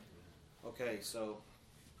Okay, so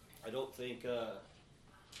I don't think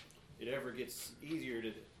it ever gets easier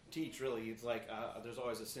to teach, really. It's like there's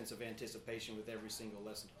always a sense of anticipation with every single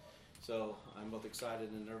lesson. So I'm both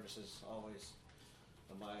excited and nervous as always.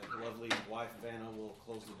 My lovely wife, Vanna, will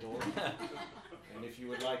close the door. And if you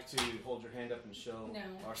would like to hold your hand up and show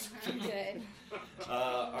I'm good.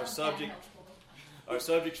 Our subject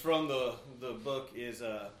from the book is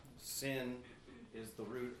sin is the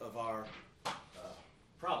root of our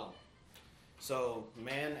problem. So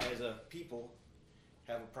man as a people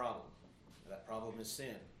have a problem. That problem is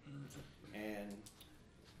sin. And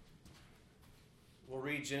we'll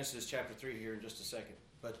read Genesis chapter 3 here in just a second.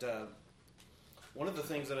 But one of the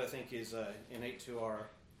things that I think is innate to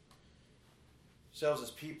ourselves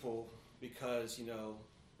as people, because,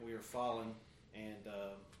 we are fallen and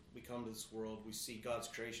we come to this world, we see God's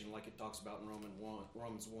creation like it talks about in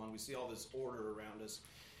Romans 1. We see all this order around us,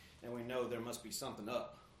 and we know there must be something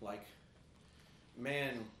up. Like,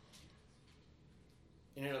 man,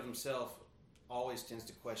 in and of himself, always tends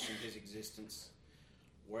to question his existence.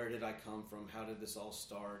 Where did I come from? How did this all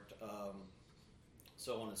start?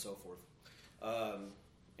 So on and so forth.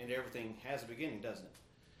 And everything has a beginning, doesn't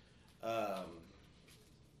it?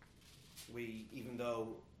 Even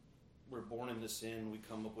though we're born into sin, we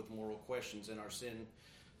come up with moral questions, and our sin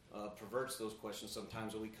perverts those questions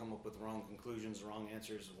sometimes, and we come up with wrong conclusions, wrong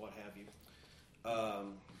answers, what have you.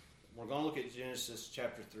 We're going to look at Genesis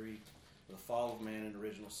chapter 3, the fall of man and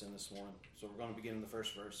original sin this morning. So we're going to begin in the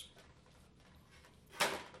first verse.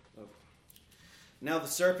 Now the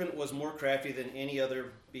serpent was more crafty than any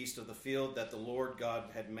other beast of the field that the Lord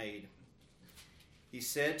God had made. He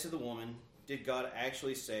said to the woman, "Did God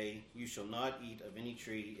actually say, 'You shall not eat of any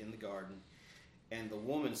tree in the garden'?" And the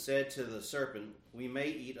woman said to the serpent, "We may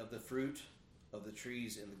eat of the fruit of the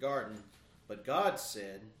trees in the garden, but God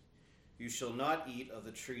said, 'You shall not eat of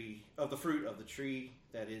the fruit of the tree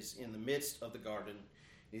that is in the midst of the garden,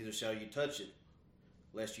 neither shall you touch it,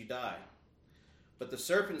 lest you die.' But the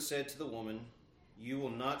serpent said to the woman, 'You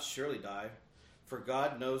will not surely die, for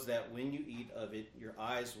God knows that when you eat of it, your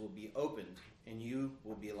eyes will be opened, and you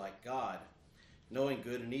will be like God, knowing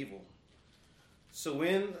good and evil.' So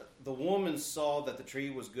when the woman saw that the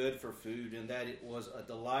tree was good for food, and that it was a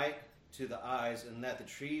delight to the eyes, and that the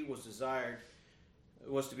tree was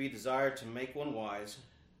to be desired to make one wise,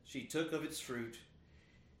 she took of its fruit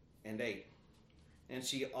and ate. And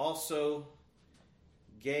she also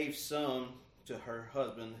gave some to her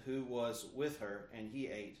husband who was with her, and he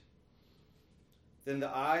ate. Then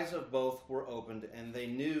the eyes of both were opened, and they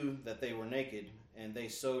knew that they were naked, and they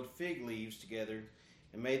sewed fig leaves together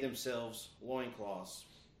and made themselves loincloths.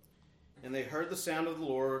 And they heard the sound of the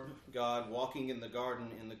Lord God walking in the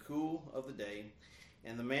garden in the cool of the day,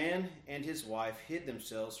 and the man and his wife hid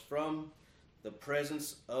themselves from the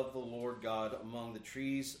presence of the Lord God among the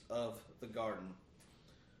trees of the garden.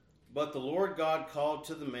 But the Lord God called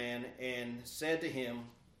to the man and said to him,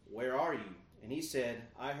 'Where are you?' And he said,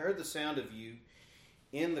 'I heard the sound of you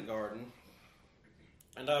in the garden,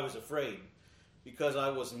 and I was afraid, because I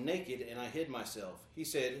was naked and I hid myself.' He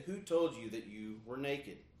said, 'Who told you that you were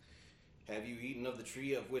naked? Have you eaten of the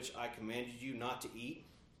tree of which I commanded you not to eat?'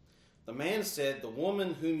 The man said, 'The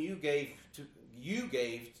woman whom you gave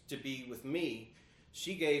to be with me,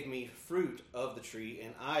 she gave me fruit of the tree,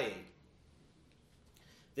 and I ate.'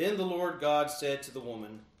 Then the Lord God said to the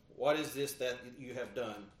woman, 'What is this that you have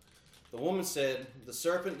done?' The woman said, 'The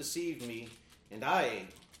serpent deceived me, and I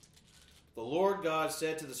ate.' The Lord God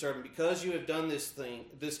said to the serpent, 'Because you have done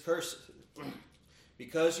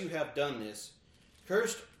because you have done this,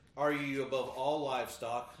 cursed are you above all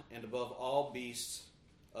livestock and above all beasts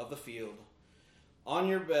of the field. On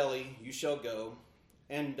your belly you shall go,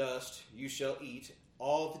 and dust you shall eat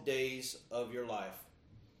all the days of your life.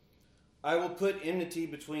 I will put enmity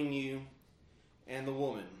between you and the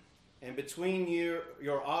woman, and between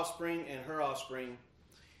your offspring and her offspring.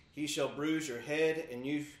 He shall bruise your head, and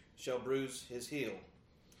you shall bruise his heel.'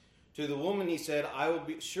 To the woman he said, 'I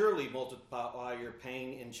will surely multiply your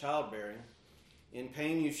pain in childbearing. In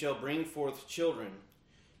pain you shall bring forth children.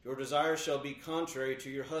 Your desire shall be contrary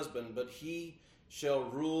to your husband, but he shall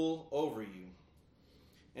rule over you.'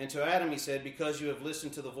 And to Adam he said, 'Because you have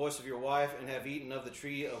listened to the voice of your wife and have eaten of the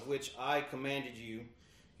tree of which I commanded you,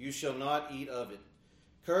 you shall not eat of it.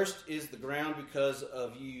 Cursed is the ground because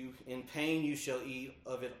of you. In pain you shall eat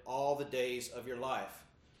of it all the days of your life.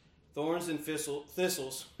 Thorns and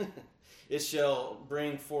thistles it shall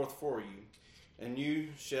bring forth for you, and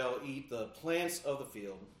you shall eat the plants of the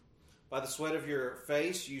field. By the sweat of your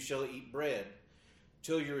face you shall eat bread,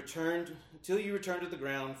 till you return to the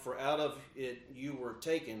ground, for out of it you were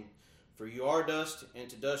taken, For you are dust, and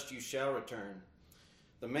to dust you shall return.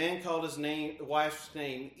 The man called his wife's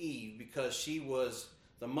name Eve, because she was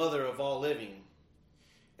the mother of all living.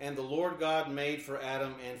 And the Lord God made for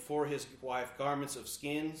Adam and for his wife garments of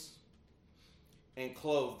skins, and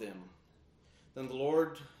clothed them. Then the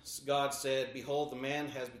Lord God said, Behold, the man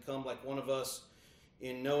has become like one of us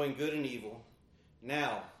in knowing good and evil.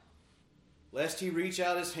 Now, lest he reach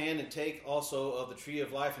out his hand and take also of the tree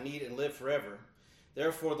of life and eat and live forever.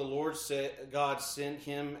 Therefore the Lord God sent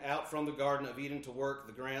him out from the Garden of Eden to work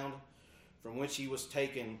the ground from which he was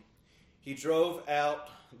taken. He drove out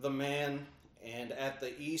the man, and at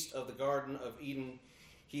the east of the Garden of Eden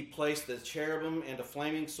he placed the cherubim and a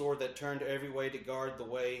flaming sword that turned every way to guard the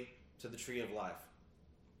way to the tree of life.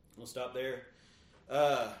 We'll stop there.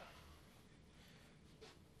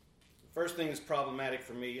 First thing that's problematic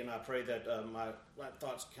for me, and I pray that my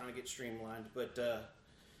thoughts kind of get streamlined, but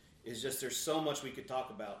is just there's so much we could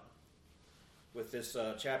talk about with this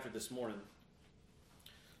chapter this morning.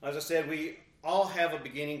 As I said, we all have a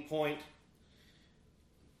beginning point,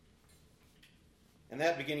 and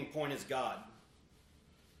that beginning point is God.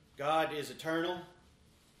 God is eternal.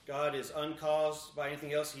 God is uncaused by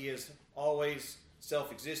anything else. He is always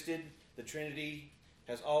self-existed. The Trinity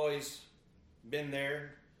has always been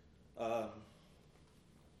there. There's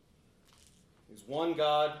one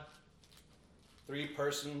God, three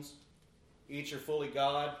persons, each are fully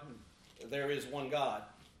God. There is one God.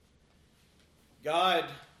 God,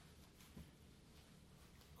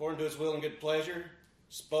 according to his will and good pleasure,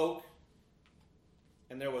 spoke,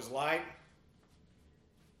 and there was light,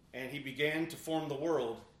 and he began to form the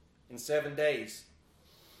world in 7 days.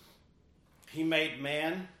 He made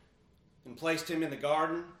man and placed him in the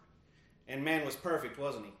garden, and man was perfect,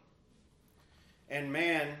 wasn't he? And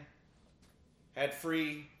man had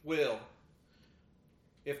free will.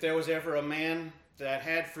 If there was ever a man that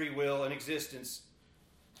had free will in existence,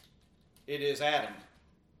 it is Adam.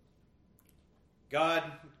 God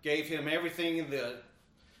gave him everything in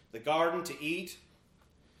the garden to eat,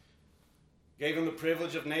 gave him the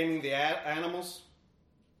privilege of naming the animals.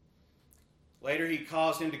 Later he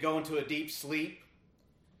caused him to go into a deep sleep,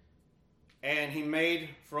 and he made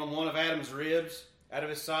from one of Adam's ribs, out of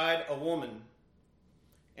his side, a woman,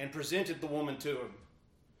 and presented the woman to him.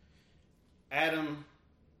 Adam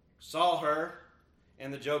saw her,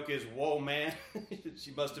 and the joke is, whoa, man,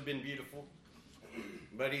 she must have been beautiful.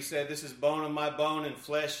 But he said, this is bone of my bone and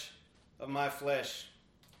flesh of my flesh.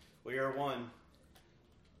 We are one.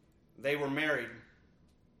 They were married.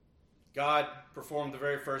 God performed the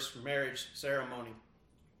very first marriage ceremony.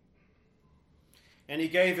 And he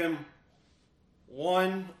gave him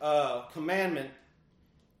one commandment.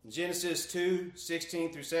 Genesis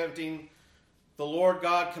 2:16 through 17. The Lord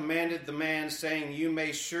God commanded the man, saying, You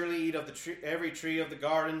may surely eat of every tree of the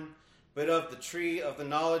garden, but of the tree of the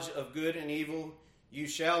knowledge of good and evil you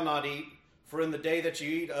shall not eat, for in the day that you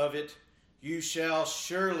eat of it, you shall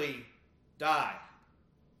surely die.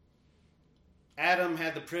 Adam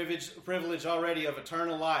had the privilege already of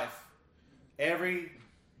eternal life. Every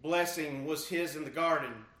blessing was his in the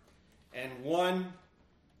garden, and one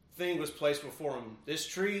thing was placed before him. This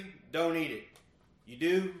tree, don't eat it. You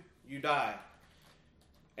do, you die.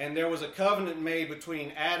 And there was a covenant made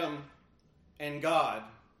between Adam and God.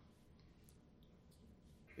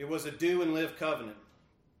 It was a do and live covenant.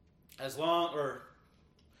 As long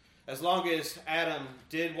as Adam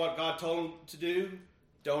did what God told him to do,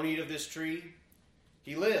 don't eat of this tree,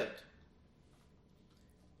 he lived.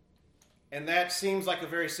 And that seems like a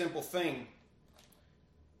very simple thing.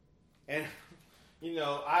 And,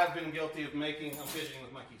 I've been guilty of I'm fidgeting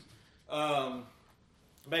with my keys,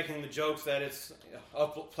 making the jokes that it's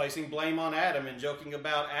placing blame on Adam and joking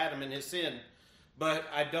about Adam and his sin. But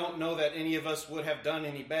I don't know that any of us would have done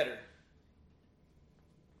any better.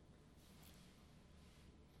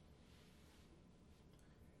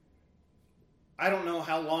 I don't know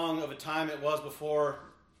how long of a time it was before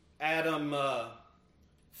Adam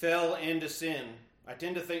fell into sin. I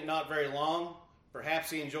tend to think not very long.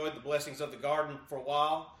 Perhaps he enjoyed the blessings of the garden for a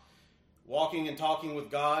while, walking and talking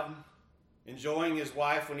with God, enjoying his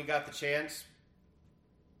wife when he got the chance,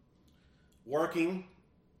 working.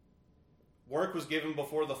 Work was given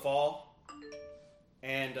before the fall,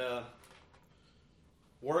 and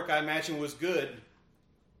work, I imagine, was good.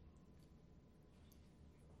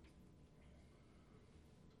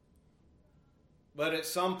 But at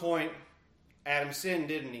some point, Adam sinned,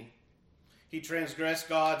 didn't he? He transgressed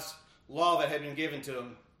God's law that had been given to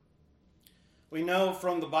him. We know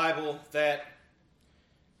from the Bible that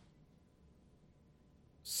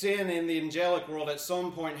sin in the angelic world at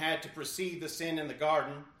some point had to precede the sin in the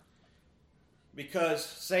garden, because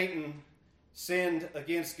Satan sinned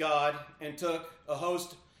against God and took a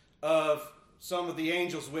host of some of the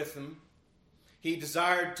angels with him. He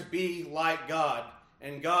desired to be like God,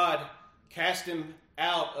 and God cast him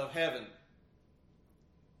out of heaven.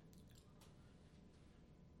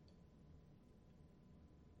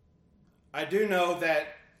 I do know that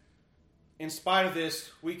in spite of this,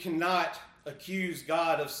 we cannot accuse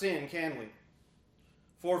God of sin, can we?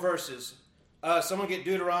 4 verses. Someone get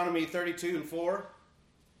Deuteronomy 32 and 4.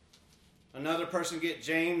 Another person get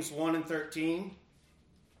James 1 and 13.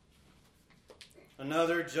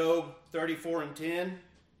 Another Job 34 and 10.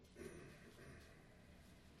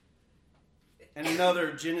 And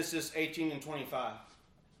another Genesis 18 and 25.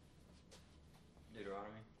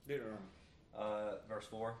 Deuteronomy. Verse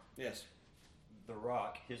 4. Yes. The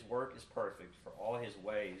rock, his work is perfect, for all his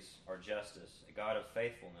ways are justice, a God of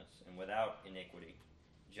faithfulness and without iniquity.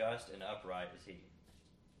 Just and upright is he.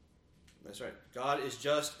 That's right. God is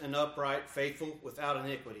just and upright, faithful, without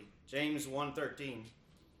iniquity. James 1:13. 1:13.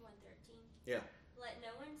 Yeah. Let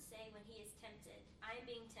no one say when he is tempted, I am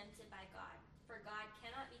being tempted by God. For God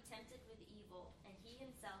cannot be tempted with evil, and he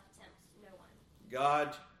himself tempts no one.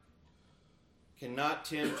 God cannot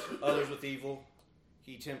tempt others with evil.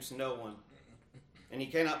 He tempts no one. And he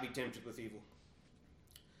cannot be tempted with evil.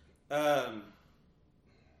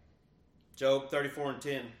 Job 34 and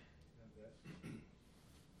 10.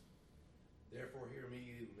 Therefore hear me,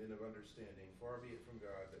 you men of understanding. Far be it from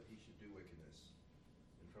God that he should do wickedness,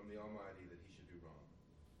 and from the Almighty that he should do wrong.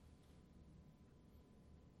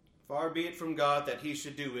 Far be it from God that he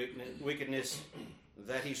should do wickedness,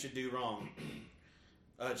 that he should do wrong.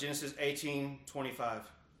 Genesis 18:25.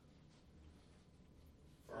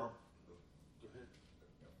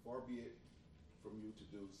 Far be it from you to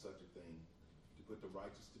do such a thing, to put the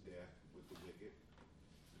righteous to death with the wicked,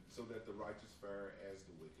 so that the righteous fare as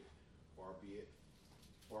the wicked. Far be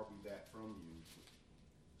that from you.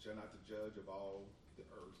 Shall not the judge of all the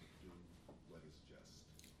earth do what is just?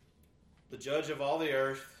 The judge of all the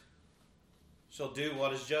earth shall do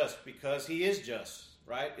what is just, because he is just,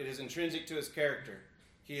 right? It is intrinsic to his character.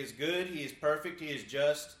 He is good, he is perfect, he is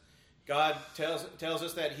just. God tells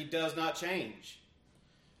us that he does not change.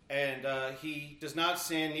 And he does not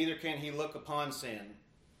sin, neither can he look upon sin.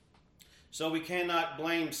 So we cannot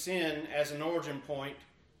blame sin as an origin point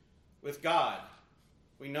with God.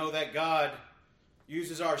 We know that God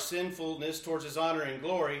uses our sinfulness towards his honor and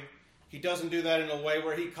glory. He doesn't do that in a way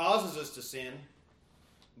where he causes us to sin,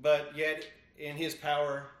 but yet in his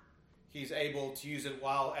power, he's able to use it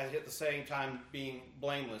while at the same time being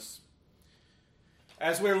blameless.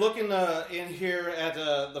 As we're looking in here at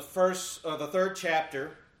the third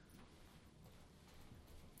chapter,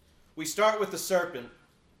 we start with the serpent,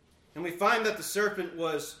 and we find that the serpent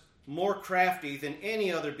was more crafty than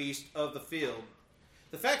any other beast of the field.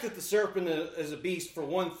 The fact that the serpent is a beast, for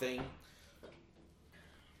one thing,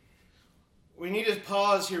 we need to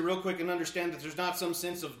pause here real quick and understand that there's not some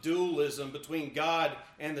sense of dualism between God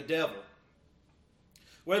and the devil.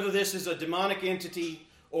 Whether this is a demonic entity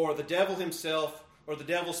or the devil himself or the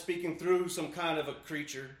devil speaking through some kind of a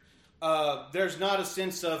creature, there's not a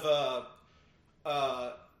sense of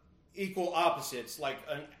equal opposites, like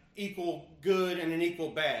an equal good and an equal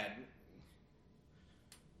bad.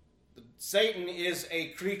 Satan is a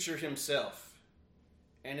creature himself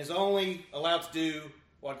and is only allowed to do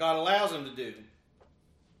what God allows him to do.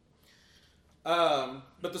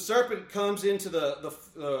 But the serpent comes into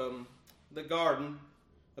the garden,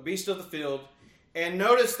 a beast of the field, and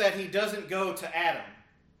notice that he doesn't go to Adam,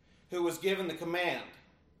 who was given the command.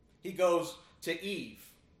 He goes to Eve.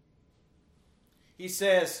 He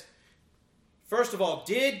says, first of all,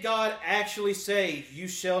 did God actually say, you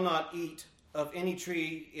shall not eat of any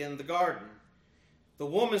tree in the garden? The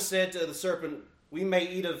woman said to the serpent, we may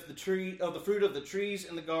eat of the fruit of the trees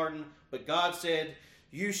in the garden, but God said,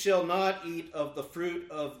 you shall not eat of the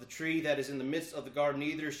fruit of the tree that is in the midst of the garden,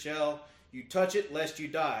 neither shall you touch it, lest you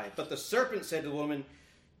die. But the serpent said to the woman,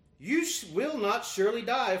 you will not surely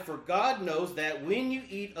die, for God knows that when you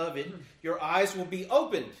eat of it, your eyes will be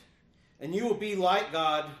opened, and you will be like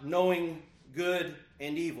God, knowing good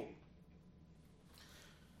and evil.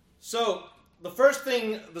 So, the first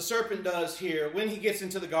thing the serpent does here, when he gets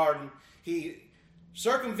into the garden, he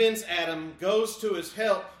circumvents Adam, goes to his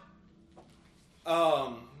help,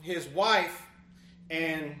 his wife,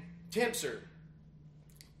 and tempts her.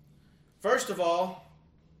 First of all,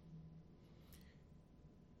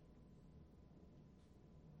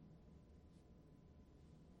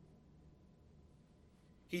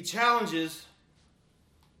 he challenges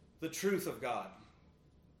the truth of God.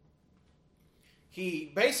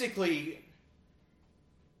 He basically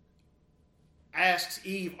asks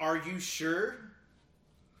Eve, "Are you sure?"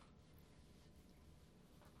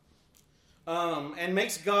 And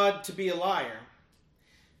makes God to be a liar.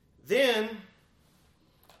 Then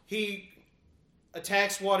he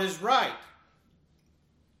attacks what is right.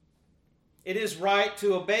 It is right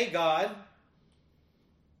to obey God.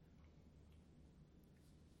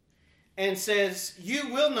 And says, "You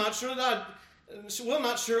will not surely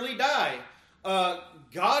die.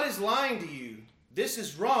 God is lying to you. This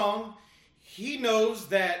is wrong." He knows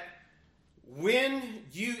that when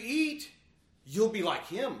you eat, you'll be like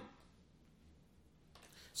him.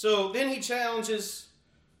 So then he challenges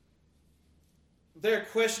their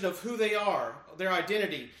question of who they are, their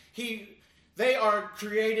identity. They are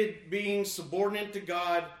created beings subordinate to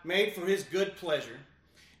God, made for his good pleasure.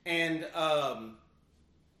 And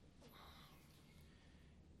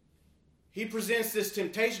he presents this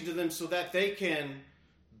temptation to them so that they can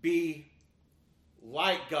be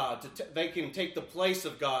like God. They can take the place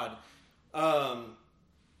of God.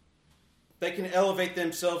 They can elevate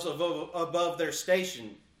themselves above their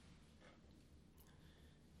station.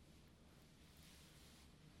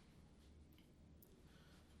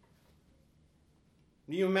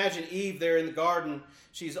 You imagine Eve there in the garden.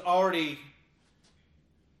 She's already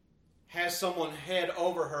has someone head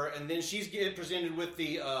over her, and then she's getting presented with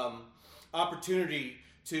the opportunity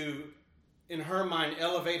to, in her mind,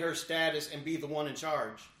 elevate her status and be the one in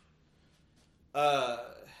charge.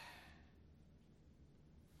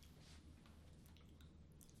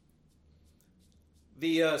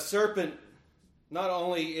 The serpent not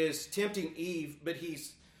only is tempting Eve, but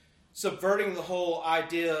he's subverting the whole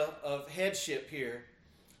idea of headship here.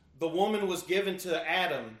 The woman was given to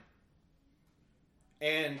Adam,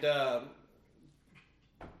 and I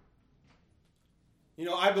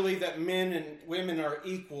believe that men and women are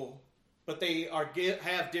equal, but they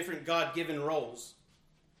have different God-given roles.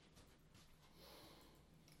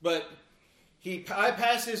 But he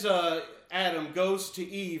bypasses Adam, goes to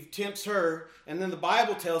Eve, tempts her, and then the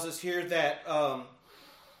Bible tells us here that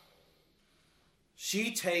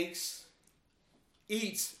she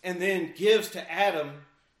eats, and then gives to Adam,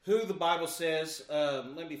 who the Bible says,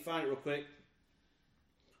 let me find it real quick.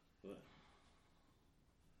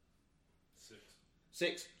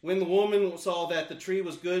 6. When the woman saw that the tree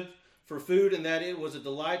was good for food, and that it was a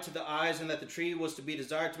delight to the eyes, and that the tree was to be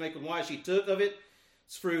desired to make one wise, she took of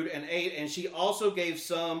its fruit and ate, and she also gave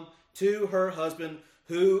some to her husband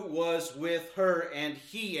who was with her, and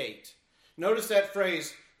he ate. Notice that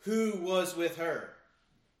phrase, who was with her.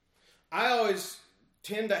 I always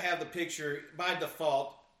tend to have the picture by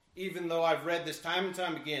default, even though I've read this time and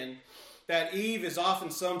time again, that Eve is off in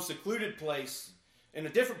some secluded place in a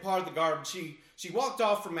different part of the garden. She walked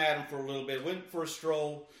off from Adam for a little bit, went for a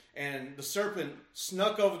stroll, and the serpent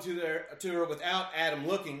snuck over to her without Adam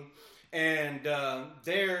looking, and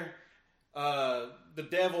the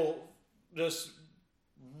devil just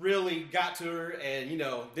really got to her, and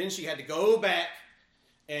then she had to go back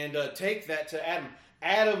and take that to Adam.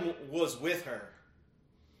 Adam was with her.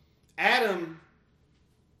 Adam,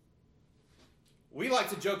 we like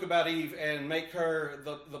to joke about Eve and make her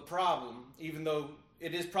the problem, even though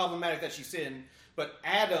it is problematic that she sinned, but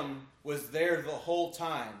Adam was there the whole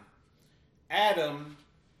time. Adam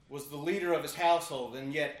was the leader of his household,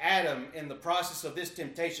 and yet Adam, in the process of this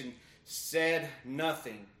temptation, said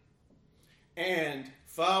nothing and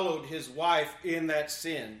followed his wife in that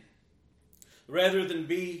sin. Rather than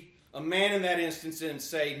be a man in that instance and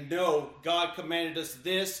say, no, God commanded us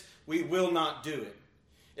this, we will not do it.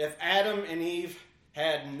 If Adam and Eve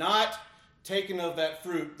had not taken of that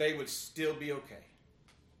fruit, they would still be okay.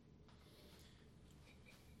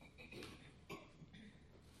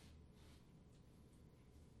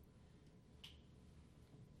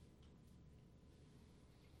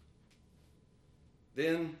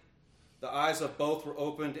 Then the eyes of both were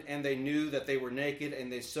opened, and they knew that they were naked,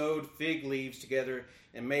 and they sewed fig leaves together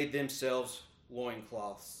and made themselves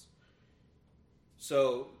loincloths.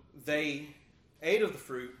 So they ate of the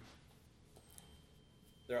fruit,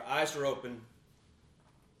 their eyes were open,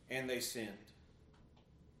 and they sinned.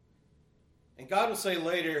 And God will say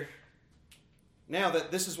later, now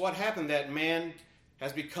that this is what happened, that man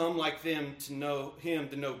has become like them to know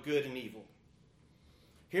good and evil.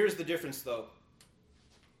 Here's the difference, though.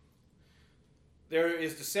 There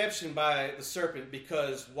is deception by the serpent,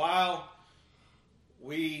 because while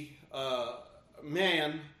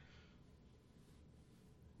man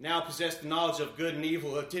now possessed the knowledge of good and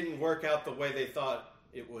evil, it didn't work out the way they thought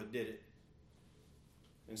it would, did it?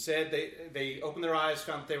 Instead, they opened their eyes,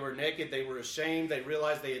 found that they were naked, they were ashamed, they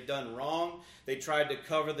realized they had done wrong, they tried to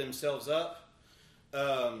cover themselves up.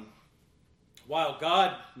 while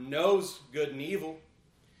God knows good and evil,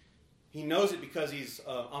 he knows it because he's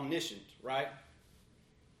omniscient, right?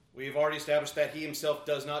 We've already established that he himself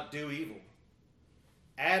does not do evil.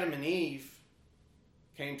 Adam and Eve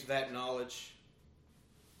came to that knowledge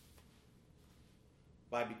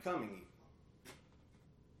by becoming evil.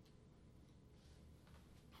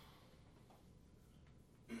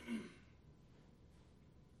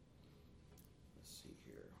 Let's see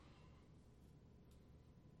here.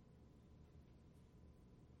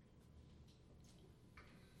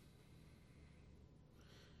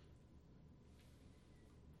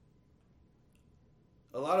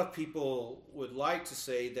 A lot of people would like to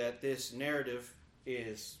say that this narrative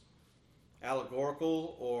is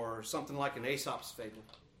allegorical or something like an Aesop's fable.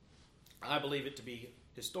 I believe it to be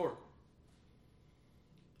historical.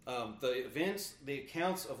 The events, the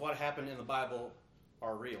accounts of what happened in the Bible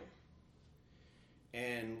are real.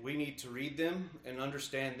 And we need to read them and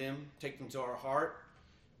understand them, take them to our heart.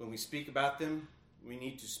 When we speak about them, we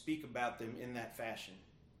need to speak about them in that fashion.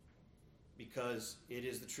 Because it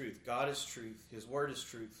is the truth. God is truth. His word is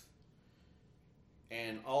truth.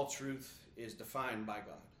 And all truth is defined by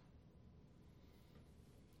God.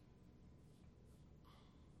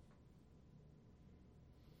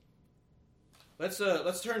 Let's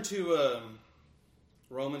turn to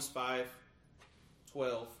Romans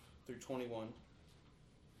 5:12 through 21.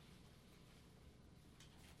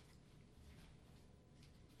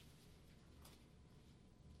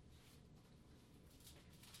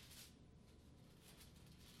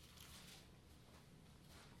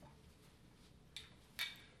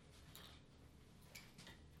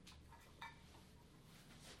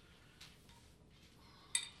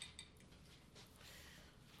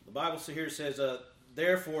 The Bible here says,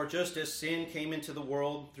 therefore, just as sin came into the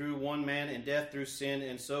world through one man, and death through sin,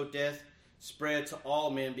 and so death spread to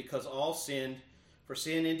all men because all sinned. For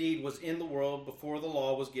sin indeed was in the world before the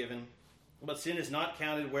law was given, but sin is not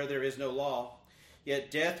counted where there is no law.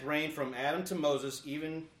 Yet death reigned from Adam to Moses,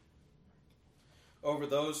 even over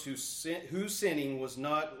those whose sinning was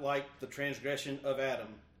not like the transgression of Adam,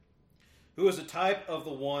 who was a type of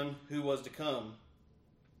the one who was to come.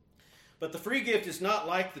 But the free gift is not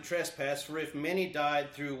like the trespass, for if many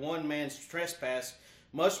died through one man's trespass,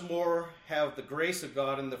 much more have the grace of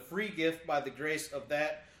God and the free gift by the grace of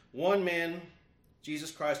that one man,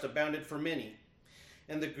 Jesus Christ, abounded for many.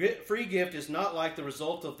 And the free gift is not like the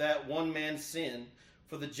result of that one man's sin,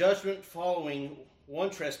 for the judgment following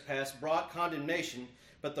one trespass brought condemnation,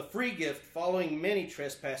 but the free gift following many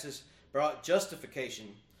trespasses brought justification.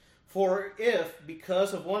 For if,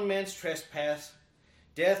 because of one man's trespass,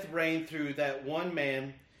 death reigned through that one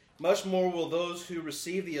man, much more will those who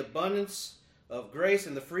receive the abundance of grace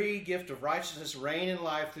and the free gift of righteousness reign in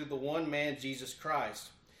life through the one man, Jesus Christ.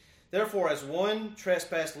 Therefore, as one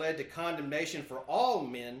trespass led to condemnation for all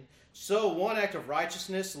men, so one act of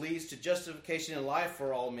righteousness leads to justification in life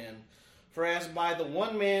for all men. For as by the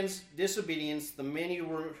one man's disobedience the many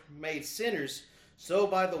were made sinners, so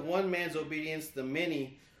by the one man's obedience the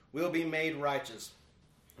many will be made righteous.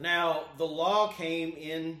 Now, the law came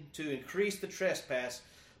in to increase the trespass,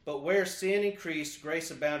 but where sin increased, grace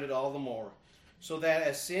abounded all the more. So that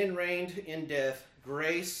as sin reigned in death,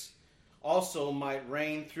 grace also might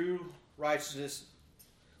reign through righteousness,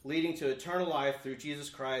 leading to eternal life through Jesus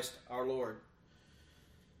Christ our Lord.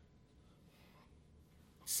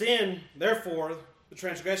 Sin, therefore, the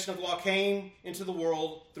transgression of the law came into the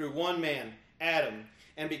world through one man, Adam.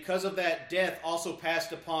 And because of that, death also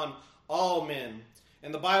passed upon all men.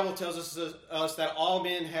 And the Bible tells us that all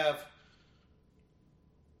men have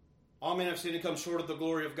sinned and come short of the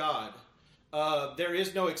glory of God. There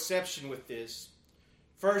is no exception with this.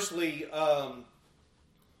 Firstly,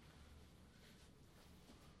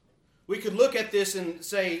 we could look at this and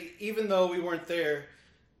say, even though we weren't there,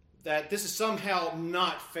 that this is somehow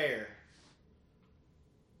not fair.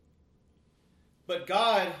 But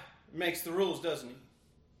God makes the rules, doesn't he?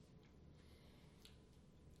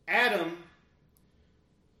 Adam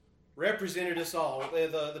represented us all.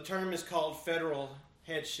 The term is called federal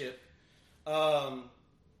headship. That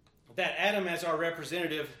Adam, as our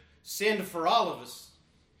representative, sinned for all of us,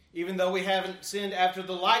 even though we haven't sinned after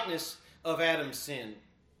the likeness of Adam's sin.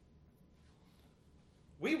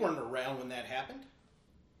 We weren't around when that happened.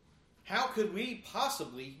 How could we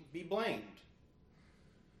possibly be blamed?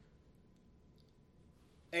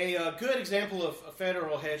 A good example of a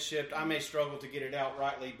federal headship, I may struggle to get it out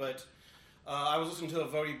rightly, but I was listening to a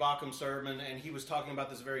Vodi Bakum sermon, and he was talking about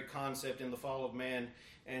this very concept in The Fall of Man,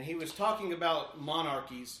 and he was talking about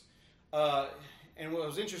monarchies. And what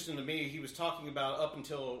was interesting to me, he was talking about up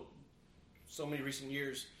until so many recent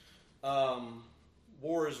years,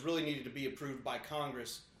 wars really needed to be approved by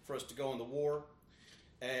Congress for us to go into war.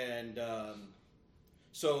 And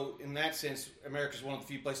so in that sense, America is one of the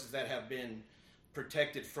few places that have been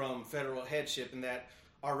protected from federal headship, and that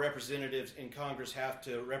our representatives in Congress have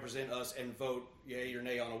to represent us and vote yay or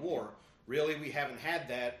nay on a war. Really, we haven't had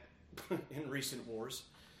that in recent wars,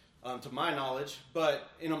 to my knowledge. But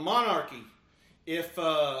in a monarchy, if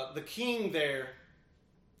the king there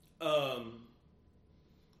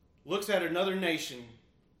looks at another nation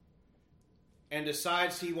and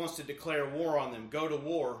decides he wants to declare war on them, go to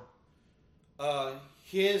war,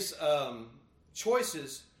 his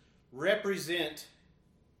choices represent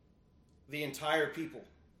the entire people.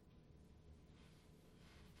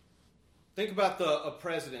 Think about a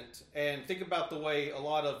president, and think about the way a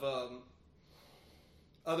lot of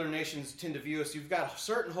other nations tend to view us. You've got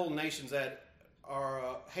certain whole nations that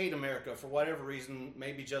are hate America for whatever reason,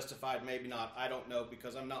 maybe justified, maybe not. I don't know,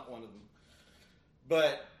 because I'm not one of them.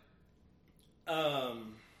 But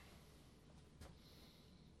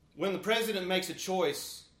when the president makes a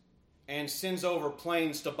choice and sends over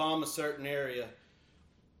planes to bomb a certain area,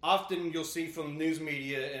 often you'll see from news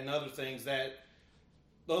media and other things that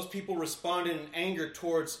those people respond in anger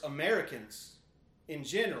towards Americans in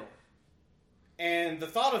general. And the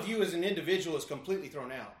thought of you as an individual is completely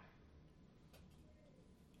thrown out.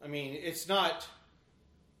 I mean, it's not,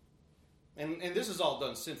 and this is all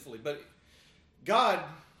done sinfully, but God,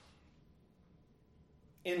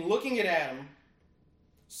 in looking at Adam,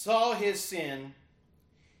 saw his sin,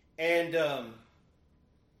 and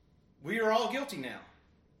we are all guilty now.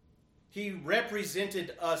 He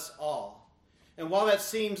represented us all. And while that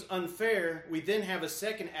seems unfair, we then have a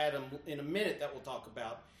second Adam in a minute that we'll talk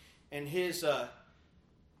about, and his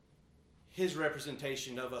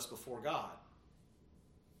representation of us before God.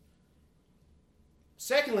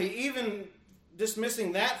 Secondly, even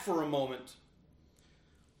dismissing that for a moment,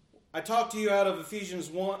 I talked to you out of Ephesians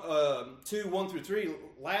 2, 1 through 3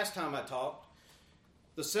 last time I talked.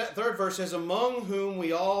 The third verse says, among whom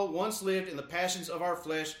we all once lived in the passions of our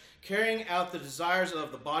flesh, carrying out the desires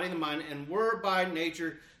of the body and the mind, and were by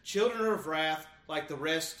nature children of wrath like the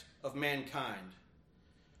rest of mankind.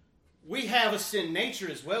 We have a sin nature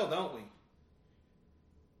as well, don't we?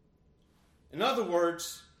 In other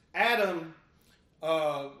words, Adam,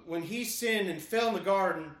 when he sinned and fell in the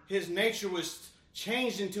garden, his nature was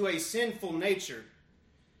changed into a sinful nature.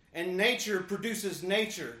 And nature produces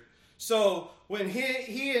nature. So when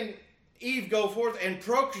he and Eve go forth and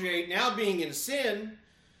procreate, now being in sin,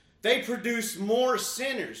 they produce more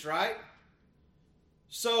sinners, right?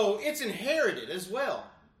 So it's inherited as well.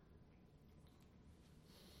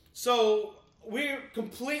 So we're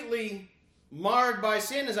completely marred by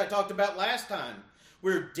sin, as I talked about last time.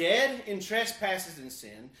 We're dead in trespasses and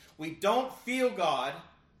sin. We don't feel God.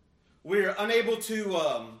 We're unable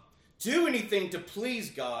to do anything to please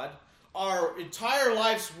God. Our entire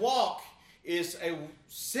life's walk is a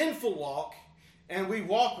sinful walk, and we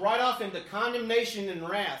walk right off into condemnation and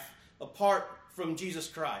wrath apart from Jesus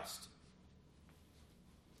Christ.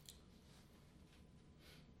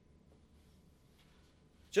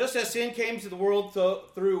 Just as sin came to the world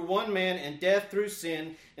through one man, and death through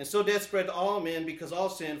sin, and so death spread to all men because all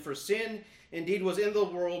sinned. For sin indeed was in the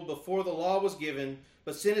world before the law was given,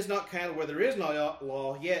 but sin is not counted where there is no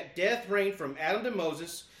law. Yet death reigned from Adam to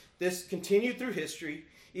Moses. This continued through history,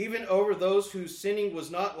 even over those whose sinning was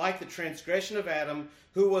not like the transgression of Adam,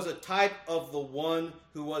 who was a type of the one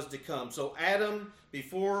who was to come. So Adam,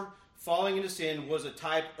 before falling into sin, was a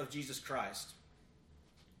type of Jesus Christ.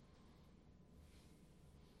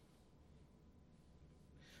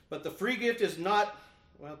 But the free gift is not,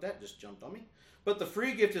 well, that just jumped on me. But the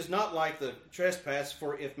free gift is not like the trespass,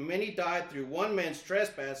 for if many died through one man's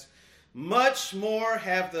trespass, much more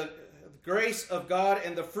have the grace of God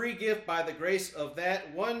and the free gift by the grace of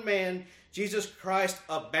that one man, Jesus Christ,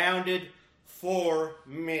 abounded for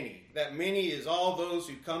many. That many is all those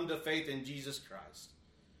who come to faith in Jesus Christ.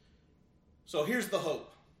 So here's the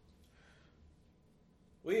hope.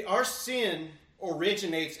 Our sin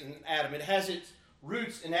originates in Adam. It has its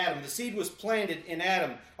roots in Adam. The seed was planted in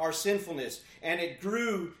Adam, our sinfulness, and it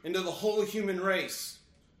grew into the whole human race.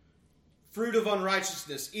 Fruit of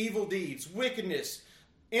unrighteousness, evil deeds, wickedness,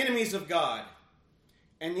 enemies of God.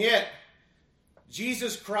 And yet,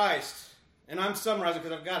 Jesus Christ, and I'm summarizing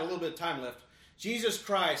because I've got a little bit of time left, Jesus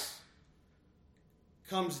Christ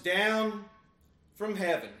comes down from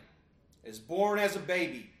heaven, is born as a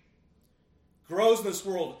baby, grows in this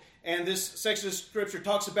world, and this section of Scripture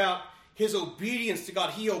talks about his obedience to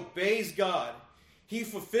God. He obeys God. He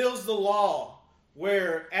fulfills the law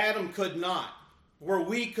where Adam could not, where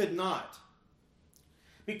we could not.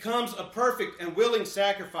 becomes a perfect and willing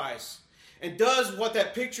sacrifice and does what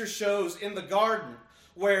that picture shows in the garden,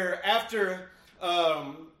 where after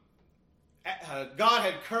God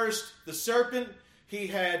had cursed the serpent, he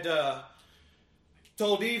had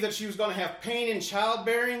told Eve that she was going to have pain in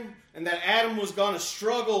childbearing, and that Adam was going to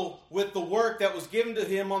struggle with the work that was given to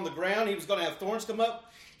him on the ground. He was going to have thorns come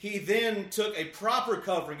up. He then took a proper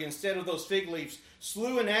covering instead of those fig leaves,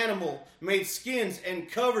 slew an animal, made skins, and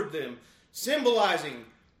covered them, symbolizing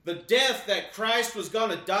the death that Christ was going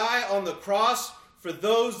to die on the cross for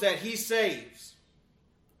those that he saves.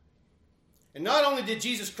 And not only did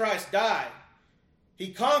Jesus Christ die,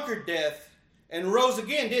 he conquered death and rose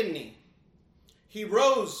again, didn't he? He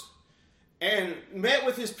rose and met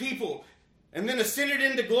with his people and then ascended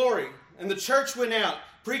into glory. And the church went out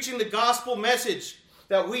preaching the gospel message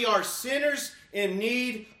that we are sinners in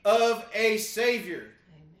need of a Savior.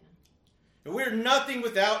 Amen. And we're nothing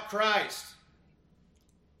without Christ.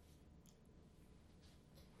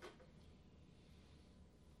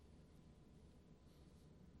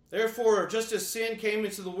 Therefore, just as sin came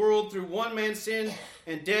into the world through one man's sin,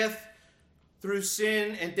 and death through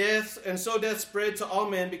sin and death, and so death spread to all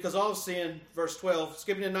men because all sin, verse 12,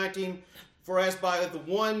 skipping to 19, for as by the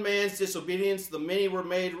one man's disobedience the many were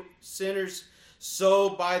made sinners, so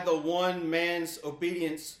by the one man's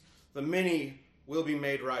obedience the many will be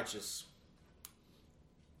made righteous.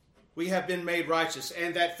 We have been made righteous,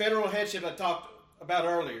 and that federal headship I talked about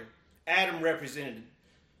earlier, Adam representing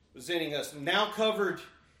us, now covered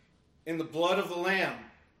in the blood of the Lamb.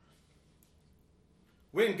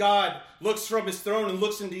 When God looks from his throne and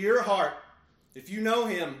looks into your heart, if you know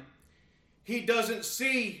him, he doesn't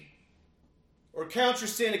see or count your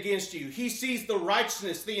sin against you. He sees the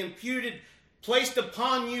righteousness, the imputed, placed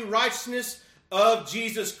upon you righteousness of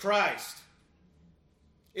Jesus Christ.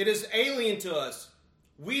 It is alien to us.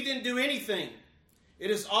 We didn't do anything. It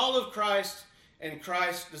is all of Christ, and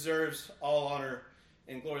Christ deserves all honor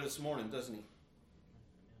and glory this morning, doesn't he?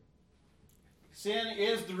 Sin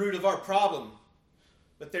is the root of our problem,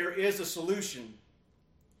 but there is a solution,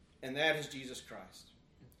 and that is Jesus Christ.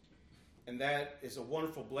 And that is a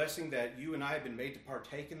wonderful blessing that you and I have been made to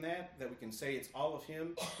partake in that we can say it's all of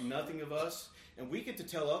him, nothing of us, and we get to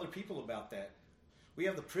tell other people about that. We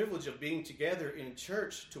have the privilege of being together in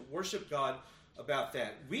church to worship God about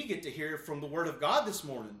that. We get to hear from the Word of God this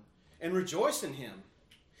morning and rejoice in him.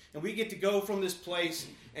 And we get to go from this place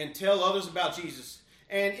and tell others about Jesus.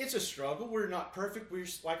 And it's a struggle. We're not perfect. We're,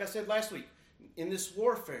 like I said last week, in this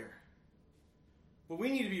warfare. But we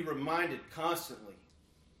need to be reminded constantly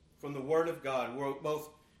from the Word of God, we're both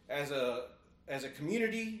as a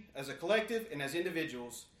community, as a collective, and as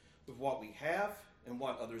individuals, with what we have and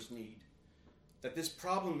what others need. That this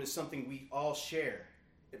problem is something we all share.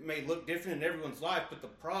 It may look different in everyone's life, but the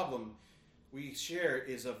problem we share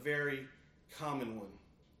is a very common one.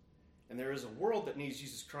 And there is a world that needs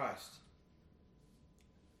Jesus Christ.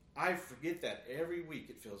 I forget that every week,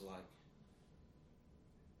 it feels like.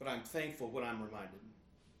 But I'm thankful when I'm reminded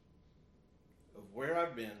of where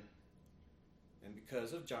I've been, and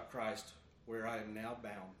because of Christ, where I am now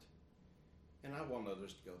bound. And I want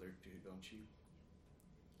others to go there too, don't you?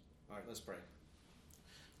 All right, let's pray.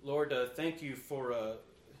 Lord, thank you for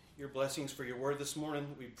your blessings, for your word this morning.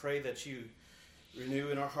 We pray that you renew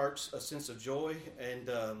in our hearts a sense of joy and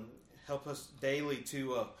help us daily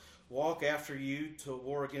to walk after you, to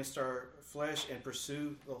war against our flesh and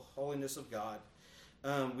pursue the holiness of God.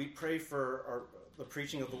 We pray for the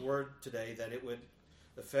preaching of the word today, that it would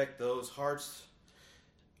affect those hearts,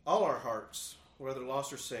 all our hearts, whether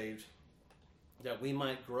lost or saved, that we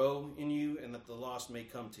might grow in you and that the lost may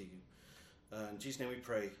come to you. In Jesus' name we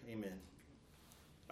pray. Amen.